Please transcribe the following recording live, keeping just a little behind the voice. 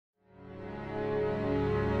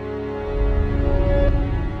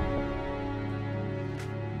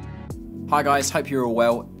Hi guys, hope you're all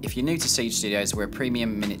well. If you're new to Siege Studios, we're a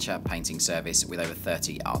premium miniature painting service with over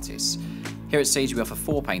 30 artists. Here at Siege we offer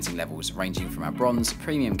 4 painting levels ranging from our bronze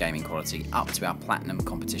premium gaming quality up to our platinum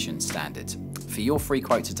competition standard. For your free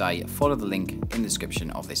quote today, follow the link in the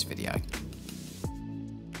description of this video.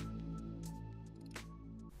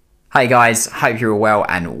 Hey guys, hope you're all well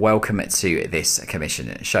and welcome to this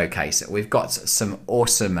commission showcase. We've got some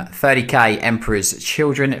awesome 30k Emperor's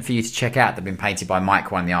Children for you to check out. They've been painted by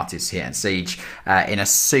Mike, one of the artists here at Siege, in a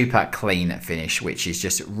super clean finish, which is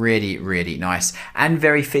just really, really nice and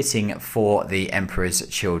very fitting for the Emperor's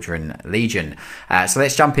Children Legion. So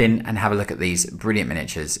let's jump in and have a look at these brilliant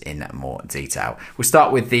miniatures in more detail. We'll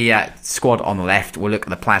start with the squad on the left. We'll look at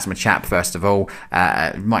the plasma chap first of all.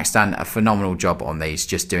 Mike's done a phenomenal job on these,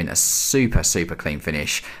 just doing a super clean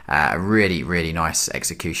finish. Really nice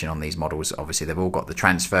execution on these models. Obviously they've all got the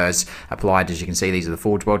transfers applied. As you can see, these are the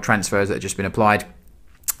Forge World transfers that have just been applied.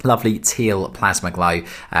 Lovely teal plasma glow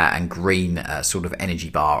and green sort of energy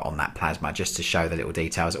bar on that plasma, just to show the little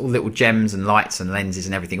details. All little gems and lights and lenses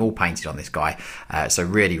and everything all painted on this guy. So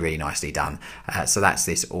really nicely done. So that's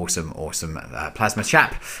this awesome plasma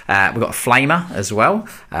chap. We've got a flamer as well.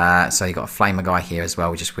 So you've got a flamer guy here as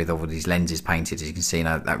well, just with all these lenses painted, as you can see,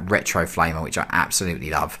 that retro flamer, which I absolutely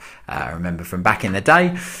love. I remember from back in the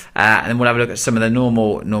day. And then we'll have a look at some of the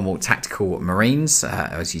normal tactical marines,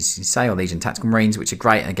 as you say, or Legion tactical marines, which are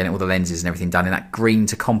great. And again, all the lenses and everything done in that green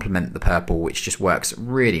to complement the purple, which just works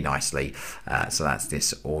really nicely. So that's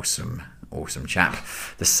this awesome chap.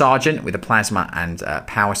 The sergeant with a plasma and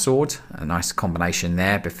power sword, a nice combination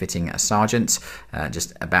there, befitting a sergeant,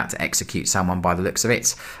 just about to execute someone by the looks of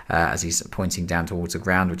it, as he's pointing down towards the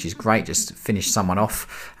ground, which is great. Just finish someone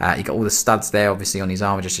off. You got all the studs there, obviously on his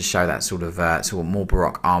armor, just to show that sort of more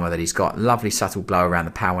baroque armor that he's got. Lovely subtle glow around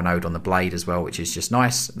the power node on the blade as well, which is just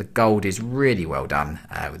nice. The gold is really well done,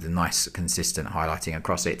 with a nice consistent highlighting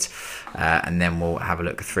across it. And then we'll have a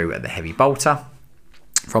look through at the heavy bolter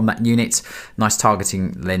from that unit. Nice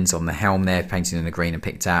targeting lens on the helm there, painted in the green and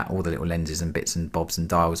picked out. All the little lenses and bits and bobs and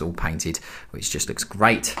dials all painted, which just looks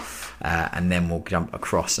great. And then we'll jump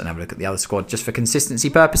across and have a look at the other squad just for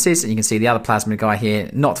consistency purposes. And you can see the other plasma guy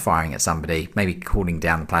here not firing at somebody, maybe cooling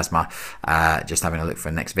down the plasma, just having a look for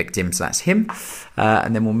the next victim. So that's him.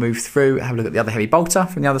 And then we'll move through, have a look at the other heavy bolter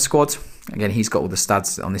from the other squad. Again, he's got all the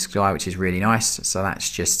studs on this guy, which is really nice. So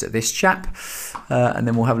that's just this chap. And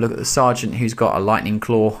then we'll have a look at the sergeant, who's got a lightning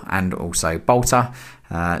claw and also bolter.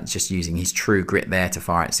 Just using his true grit there to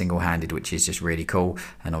fire it single-handed, which is just really cool.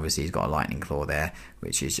 And obviously he's got a lightning claw there,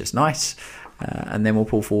 which is just nice. And then we'll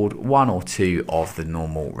pull forward 1 or 2 of the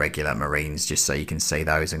normal regular marines, just so you can see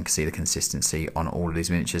those and see the consistency on all of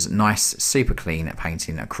these miniatures. Nice, super clean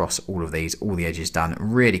painting across all of these. All the edges done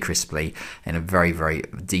really crisply in a very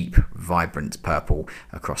deep, vibrant purple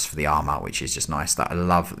across for the armor, which is just nice. That I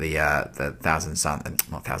love the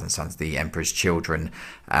the Emperor's Children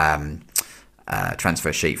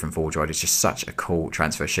transfer sheet from Forge World. It's just such a cool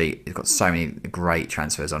transfer sheet. It's got so many great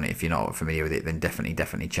transfers on it. If you're not familiar with it, then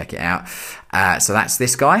definitely check it out. So that's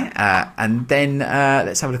this guy. And then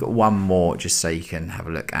let's have a look at one more, just so you can have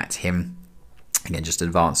a look at him. Again, just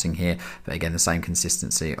advancing here, but again, the same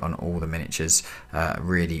consistency on all the miniatures.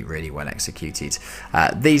 Really well executed.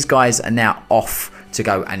 These guys are now off to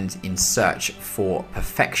go and in search for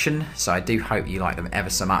perfection, so I do hope you like them ever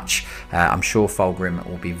so much. I'm sure Fulgrim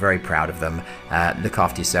will be very proud of them. Look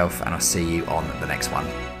after yourself, and I'll see you on the next one.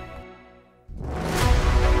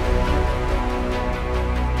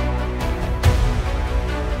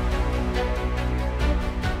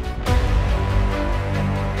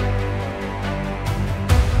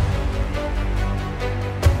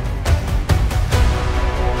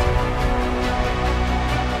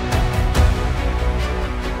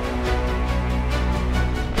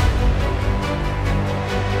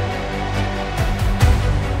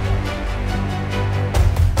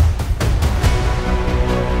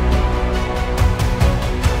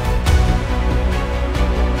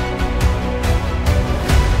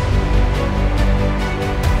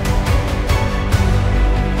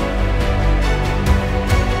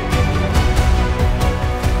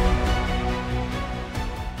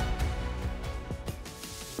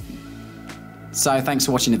 So thanks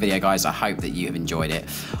for watching the video, guys. I hope that you have enjoyed it.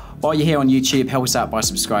 While you're here on YouTube, help us out by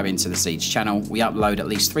subscribing to the Siege channel. We upload at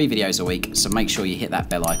least 3 videos a week, so make sure you hit that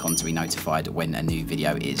bell icon to be notified when a new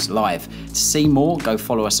video is live. To see more, go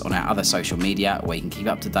follow us on our other social media, where you can keep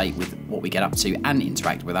up to date with what we get up to and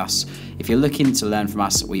interact with us. If you're looking to learn from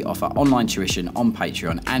us, we offer online tuition on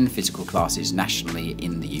Patreon and physical classes nationally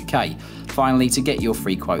in the UK. Finally, to get your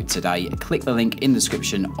free quote today, click the link in the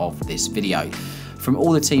description of this video. From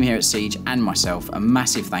all the team here at Siege and myself, a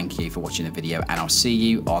massive thank you for watching the video, and I'll see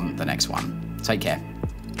you on the next one. Take care.